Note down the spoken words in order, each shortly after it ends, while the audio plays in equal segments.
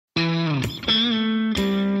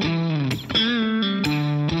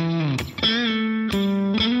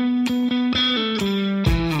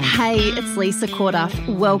it's Lisa Corduff.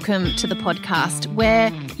 Welcome to the podcast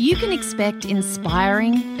where you can expect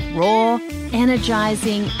inspiring, raw,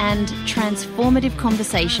 energizing and transformative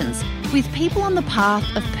conversations with people on the path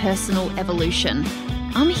of personal evolution.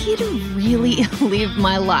 I'm here to really live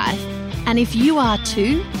my life. And if you are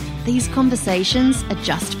too, these conversations are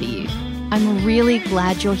just for you. I'm really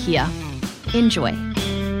glad you're here. Enjoy.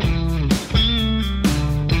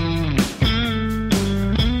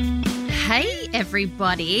 Hey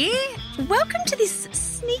everybody, welcome to this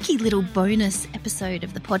sneaky little bonus episode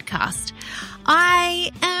of the podcast.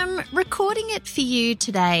 I am recording it for you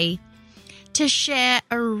today to share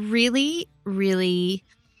a really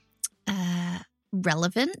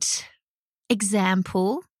relevant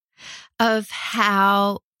example of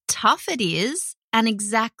how tough it is and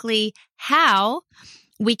exactly how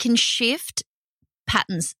we can shift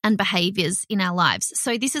patterns and behaviors in our lives.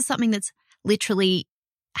 So this is something that's literally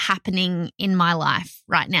happening in my life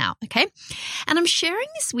right now, okay? And I'm sharing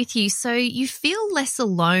this with you so you feel less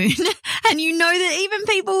alone and you know that even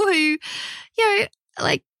people who,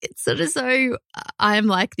 like it's sort of so I'm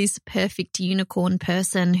like this perfect unicorn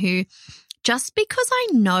person who just because I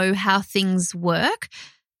know how things work,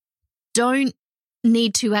 don't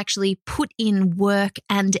need to actually put in work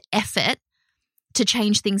and effort to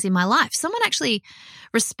change things in my life. Someone actually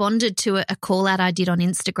responded to a call out I did on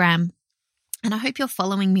Instagram. And I hope you're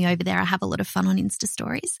following me over there. I have a lot of fun on Insta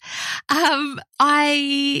stories.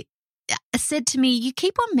 I said to me, you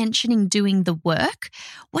keep on mentioning doing the work.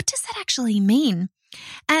 What does that actually mean?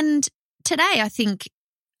 And today, I think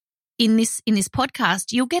in this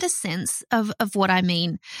podcast, you'll get a sense of what I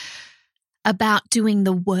mean about doing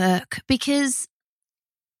the work. Because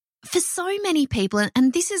for so many people,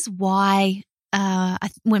 and this is why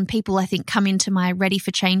when people, I think, come into my Ready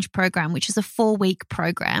for Change program, which is a 4-week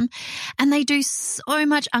program, and they do so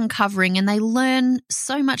much uncovering and they learn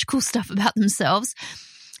so much cool stuff about themselves.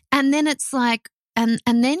 And then it's like, and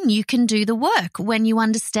then you can do the work when you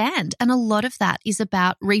understand. And a lot of that is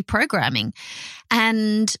about reprogramming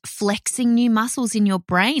and flexing new muscles in your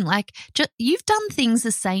brain. Like you've done things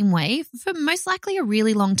the same way for most likely a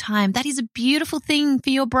really long time. That is a beautiful thing for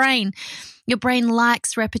your brain. Your brain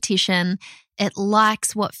likes repetition. It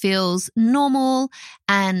likes what feels normal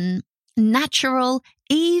and natural,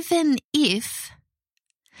 even if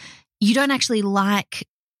you don't actually like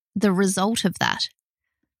the result of that.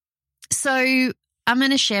 So I'm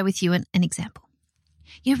going to share with you an example.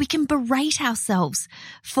 We can berate ourselves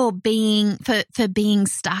for being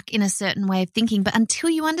stuck in a certain way of thinking, but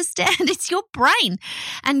until you understand it's your brain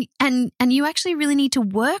and you actually really need to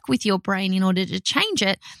work with your brain in order to change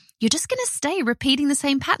it, you're just going to stay repeating the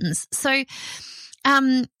same patterns. So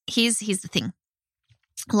here's the thing.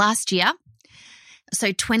 Last year,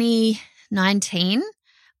 so 2019,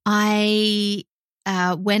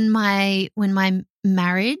 when my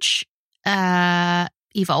marriage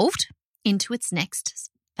evolved into its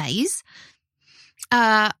next phase,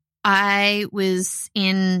 I was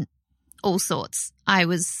in all sorts. I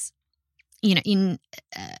was, in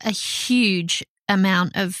a huge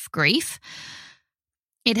amount of grief.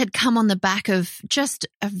 It had come on the back of just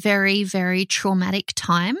a very, very traumatic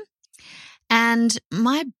time. And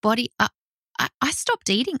my body, I stopped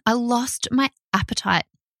eating. I lost my appetite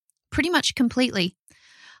pretty much completely.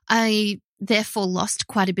 I therefore lost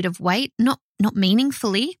quite a bit of weight, not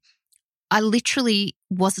meaningfully. I literally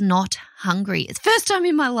was not hungry. It's the first time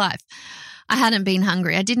in my life I hadn't been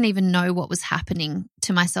hungry. I didn't even know what was happening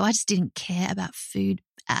to myself. I just didn't care about food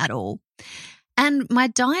at all. And my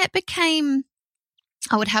diet became,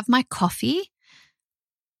 I would have my coffee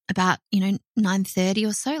about, 9:30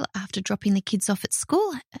 or so after dropping the kids off at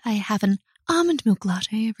school. I have an almond milk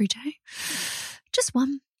latte every day, just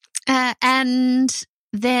one. And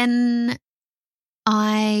then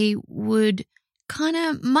I would kind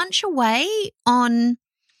of munch away on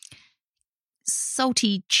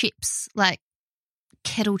salty chips, like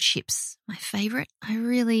kettle chips, my favorite.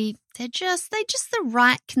 They're just the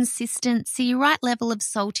right consistency, right level of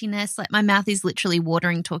saltiness. Like my mouth is literally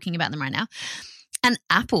watering talking about them right now. And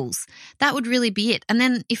apples, that would really be it. And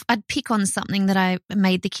then if I'd pick on something that I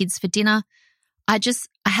made the kids for dinner, I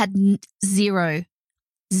had zero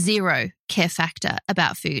care factor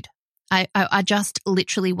about food. I just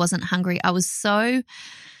literally wasn't hungry. I was so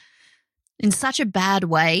in such a bad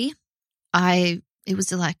way. It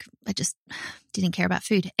was like I just didn't care about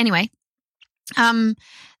food. Anyway,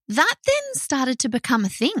 that then started to become a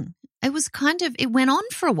thing. It went on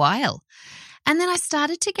for a while. And then I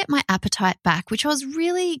started to get my appetite back, which I was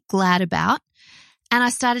really glad about. And I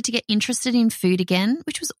started to get interested in food again,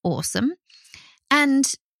 which was awesome.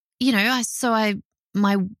 And,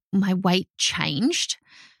 my weight changed,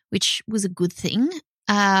 which was a good thing.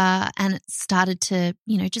 And it started to,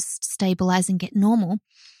 just stabilize and get normal.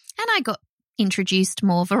 And I got introduced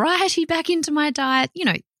more variety back into my diet.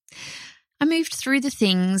 I moved through the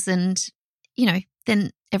things and,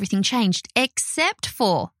 then everything changed except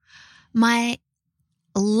for my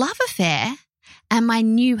love affair and my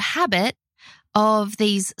new habit of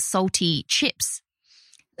these salty chips.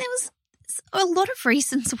 There was a lot of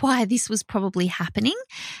reasons why this was probably happening.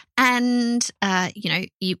 And,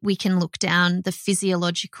 we can look down the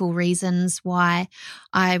physiological reasons why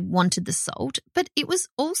I wanted the salt, but it was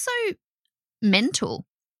also mental.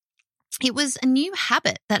 It was a new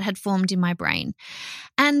habit that had formed in my brain.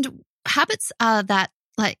 And habits are that,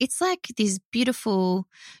 it's like these beautiful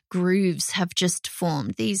grooves have just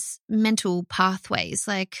formed, these mental pathways.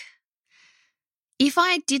 Like, if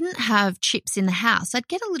I didn't have chips in the house, I'd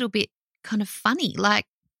get a little bit kind of funny, like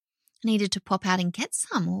I needed to pop out and get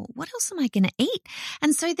some, or what else am I going to eat?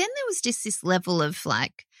 And so then there was just this level of I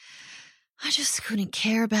just couldn't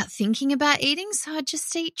care about thinking about eating, so I'd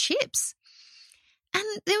just eat chips. And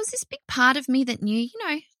there was this big part of me that knew,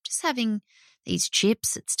 just having these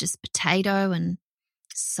chips, it's just potato and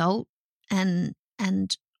salt and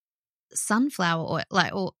sunflower oil,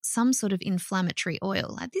 or some sort of inflammatory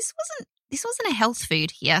oil. This wasn't a health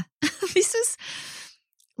food here. This is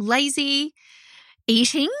lazy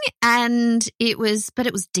eating, and it was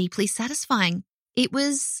deeply satisfying. It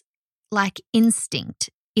was like instinct.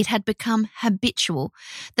 It had become habitual.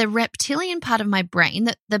 The reptilian part of my brain,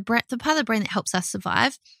 the part of the brain that helps us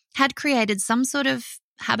survive, had created some sort of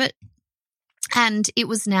habit, and it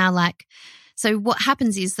was now so what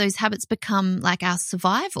happens is those habits become like our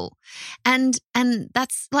survival, and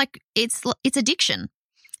that's it's addiction.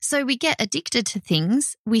 So we get addicted to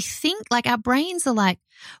things. We think our brains are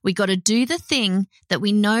we got to do the thing that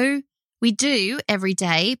we know we do every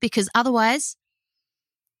day, because otherwise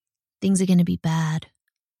things are going to be bad.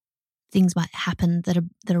 Things might happen that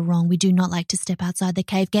are wrong. We do not like to step outside the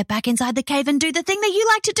cave, get back inside the cave and do the thing that you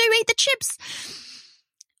like to do, eat the chips.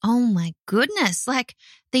 Oh my goodness.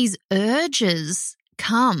 These urges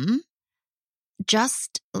come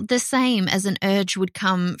just the same as an urge would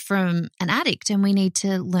come from an addict, and we need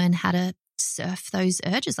to learn how to surf those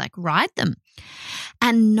urges, ride them,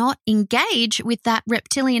 and not engage with that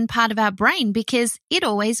reptilian part of our brain, because it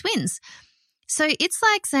always wins. So it's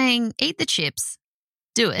like saying, eat the chips,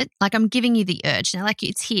 do it. I'm giving you the urge. Now,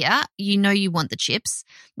 it's here. You want the chips.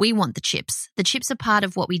 We want the chips. The chips are part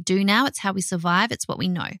of what we do now. It's how we survive. It's what we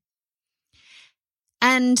know.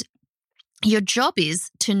 And your job is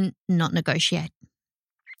to not negotiate.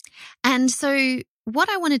 And so what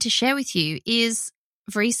I wanted to share with you is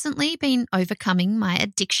I've recently been overcoming my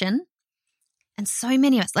addiction, and so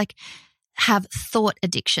many of us have thought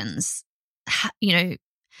addictions,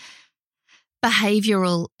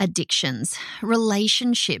 behavioral addictions,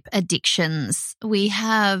 relationship addictions. We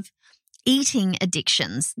have eating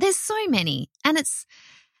addictions. There's so many.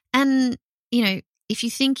 If you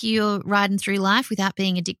think you're riding through life without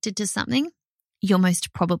being addicted to something, you're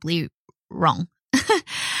most probably wrong.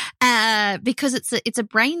 Because it's a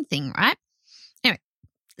brain thing, right? Anyway,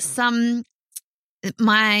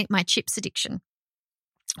 my chips addiction.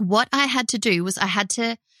 What I had to do was I had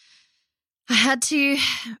to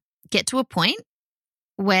get to a point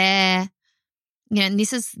where, and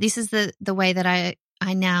this is the way that I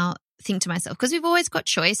now think to myself, because we've always got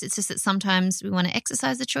choice. It's just that sometimes we want to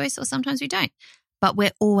exercise the choice or sometimes we don't, but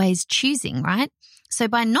we're always choosing, right? So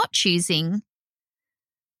by not choosing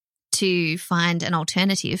to find an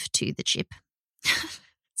alternative to the chip,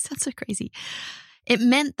 sounds so crazy, it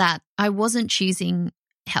meant that I wasn't choosing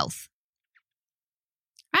health,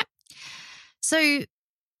 right? So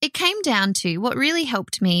it came down to what really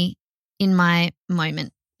helped me in my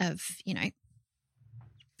moment of,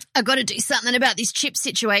 I've got to do something about this chip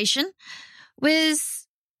situation, was,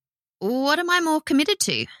 what am I more committed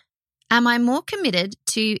to? Am I more committed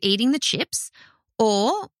to eating the chips,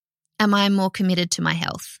 or am I more committed to my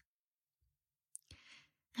health?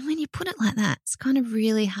 And when you put it like that, it's kind of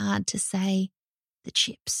really hard to say the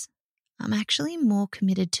chips. I'm actually more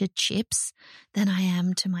committed to chips than I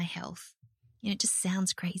am to my health. It just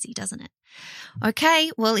sounds crazy, doesn't it?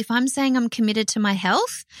 Okay, well, if I'm saying I'm committed to my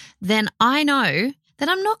health, then I know that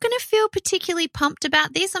I'm not going to feel particularly pumped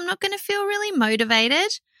about this. I'm not going to feel really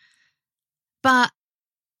motivated, but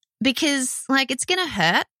because it's going to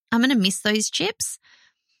hurt, I'm going to miss those chips.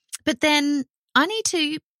 But then I need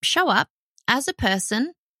to show up as a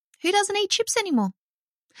person who doesn't eat chips anymore,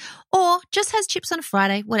 or just has chips on a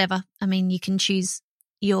Friday, whatever. I mean, you can choose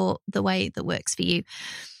the way that works for you.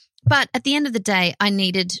 But at the end of the day, I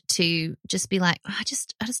needed to just be like, I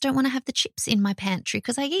just don't want to have the chips in my pantry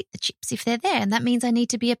because I eat the chips if they're there. And that means I need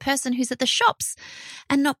to be a person who's at the shops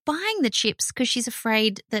and not buying the chips because she's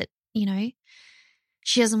afraid that,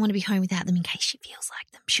 she doesn't want to be home without them in case she feels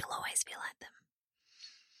like them. She'll always feel like them.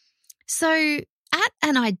 So at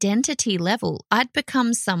an identity level, I'd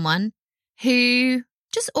become someone who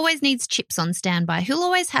just always needs chips on standby, who'll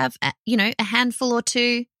always have, a handful or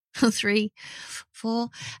 2 or 3, 4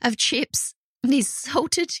 of chips, these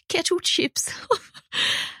salted kettle chips.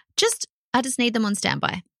 I just need them on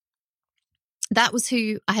standby. That was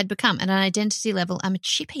who I had become at an identity level. I'm a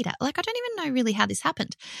chip eater. I don't even know really how this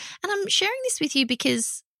happened. And I'm sharing this with you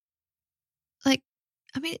because,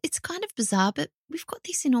 it's kind of bizarre, but we've got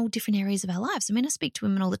this in all different areas of our lives. I speak to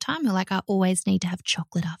women all the time who are like, I always need to have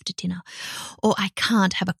chocolate after dinner, or I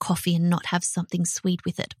can't have a coffee and not have something sweet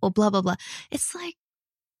with it, or blah, blah, blah. It's like,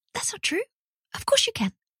 that's not true. Of course you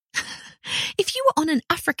can. If you were on an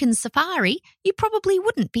African safari, you probably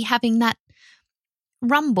wouldn't be having that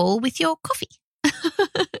rum ball with your coffee.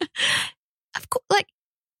 Of course,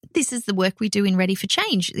 this is the work we do in Ready for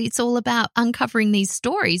Change. It's all about uncovering these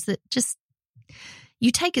stories that just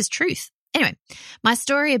you take as truth. Anyway, my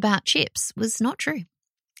story about chips was not true.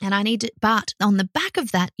 And but on the back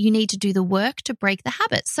of that, you need to do the work to break the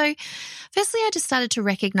habit. So firstly, I just started to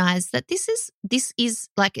recognize that this is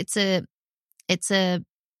it's a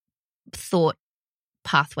thought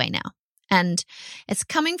pathway now. And it's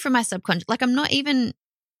coming from my subconscious. I'm not even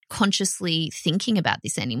consciously thinking about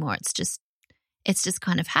this anymore. It's just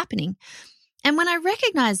kind of happening. And when I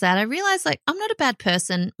recognize that, I realize I'm not a bad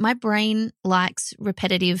person. My brain likes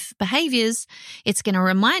repetitive behaviors. It's going to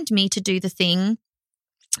remind me to do the thing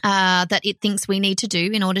that it thinks we need to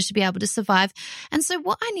do in order to be able to survive. And so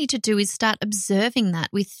what I need to do is start observing that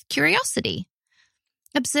with curiosity,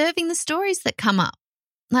 observing the stories that come up.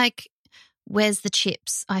 Where's the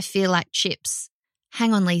chips? I feel like chips.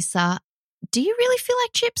 Hang on, Lisa. Do you really feel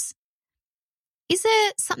like chips? Is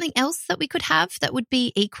there something else that we could have that would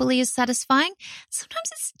be equally as satisfying? Sometimes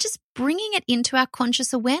it's just bringing it into our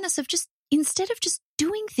conscious awareness of just, instead of just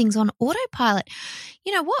doing things on autopilot.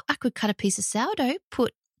 You know what? I could cut a piece of sourdough,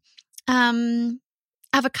 put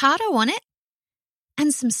avocado on it,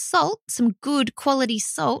 and some salt, some good quality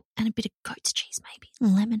salt, and a bit of goat's cheese maybe,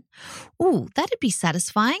 and lemon. Ooh, that'd be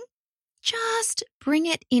satisfying. Just bring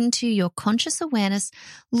it into your conscious awareness.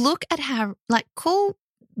 Look at how, call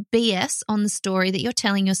BS on the story that you're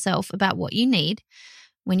telling yourself about what you need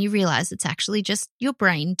when you realize it's actually just your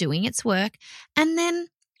brain doing its work, and then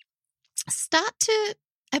start to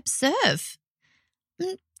observe.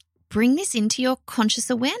 Bring this into your conscious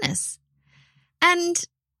awareness. And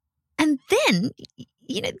then,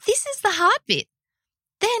 this is the hard bit.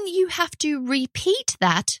 Then you have to repeat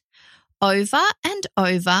that over and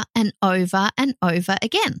over and over and over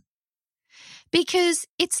again. Because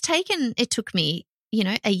it took me,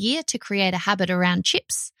 a year to create a habit around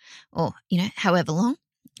chips, or, however long.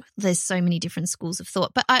 There's so many different schools of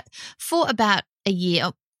thought. But for about a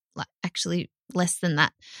year, actually less than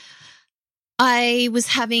that, I was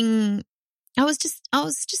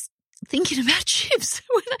just thinking about chips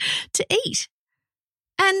to eat.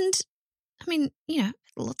 And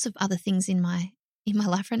lots of other things in my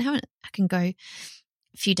life right now. I can go a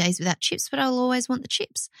few days without chips, but I'll always want the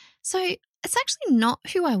chips. So it's actually not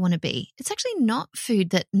who I want to be. It's actually not food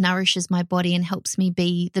that nourishes my body and helps me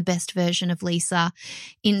be the best version of Lisa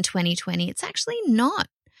in 2020. It's actually not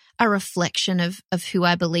a reflection of who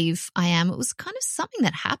I believe I am. It was kind of something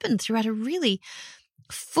that happened throughout a really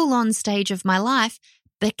full-on stage of my life,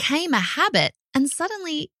 became a habit, and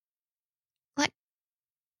suddenly,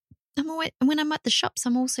 when I'm at the shops,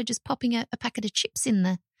 I'm also just popping a packet of chips in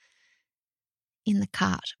the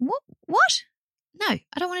cart. What? No,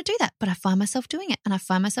 I don't want to do that, but I find myself doing it, and I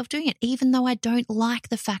find myself doing it even though I don't like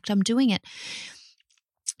the fact I'm doing it.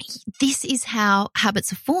 This is how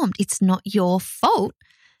habits are formed. It's not your fault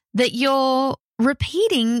that you're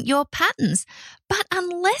repeating your patterns. But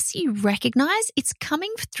unless you recognize it's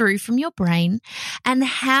coming through from your brain and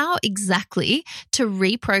how exactly to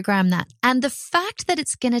reprogram that, and the fact that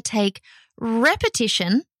it's going to take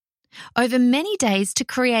repetition over many days to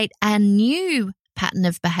create a new pattern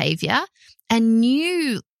of behavior, a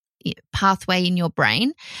new pathway in your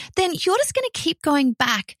brain, then you're just going to keep going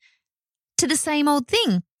back to the same old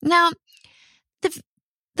thing. Now,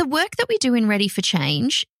 the work that we do in Ready for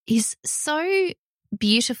Change is so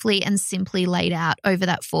beautifully and simply laid out over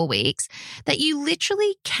that 4 weeks that you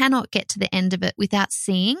literally cannot get to the end of it without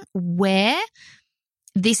seeing where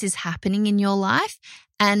this is happening in your life.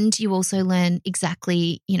 And you also learn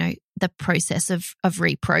exactly, the process of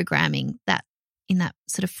reprogramming that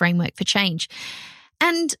sort of framework for change.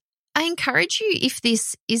 And I encourage you, if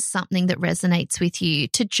this is something that resonates with you,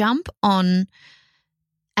 to jump on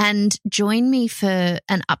and join me for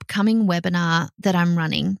an upcoming webinar that I'm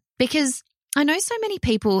running, because I know so many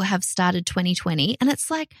people have started 2020 and it's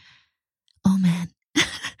like, oh man,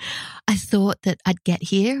 I thought that I'd get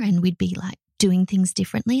here and we'd be like doing things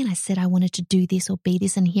differently. And I said I wanted to do this or be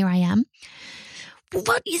this, and here I am.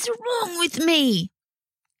 What is wrong with me?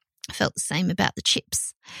 I felt the same about the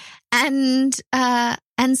chips. And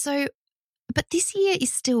so, but this year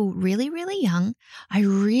is still really, really young. I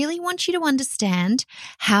really want you to understand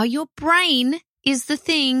how your brain is the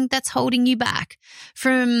thing that's holding you back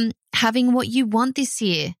from having what you want this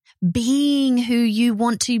year, being who you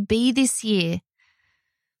want to be this year.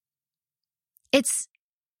 It's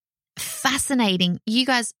fascinating. You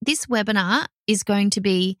guys, this webinar is going to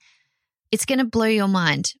be, it's going to blow your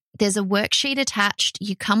mind. There's a worksheet attached.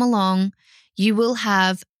 You come along, you will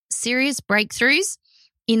have serious breakthroughs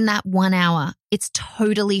in that 1 hour. It's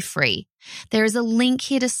totally free. There is a link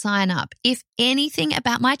here to sign up. If anything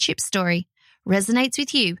about my chip story resonates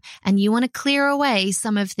with you and you want to clear away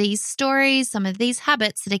some of these stories, some of these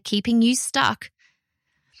habits that are keeping you stuck,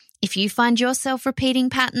 if you find yourself repeating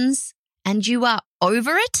patterns and you are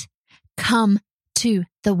over it, come to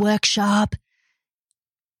the workshop.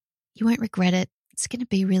 You won't regret it. It's going to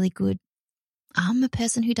be really good. I'm a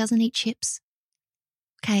person who doesn't eat chips.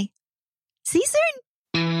 Okay. See you soon.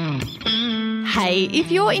 Hey,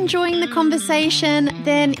 if you're enjoying the conversation,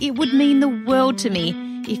 then it would mean the world to me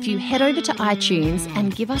if you head over to iTunes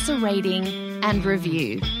and give us a rating and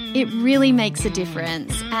review. It really makes a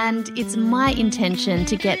difference, and it's my intention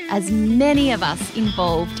to get as many of us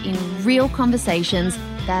involved in real conversations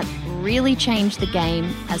that really change the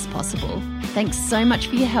game as possible. Thanks so much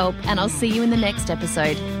for your help, and I'll see you in the next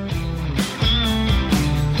episode.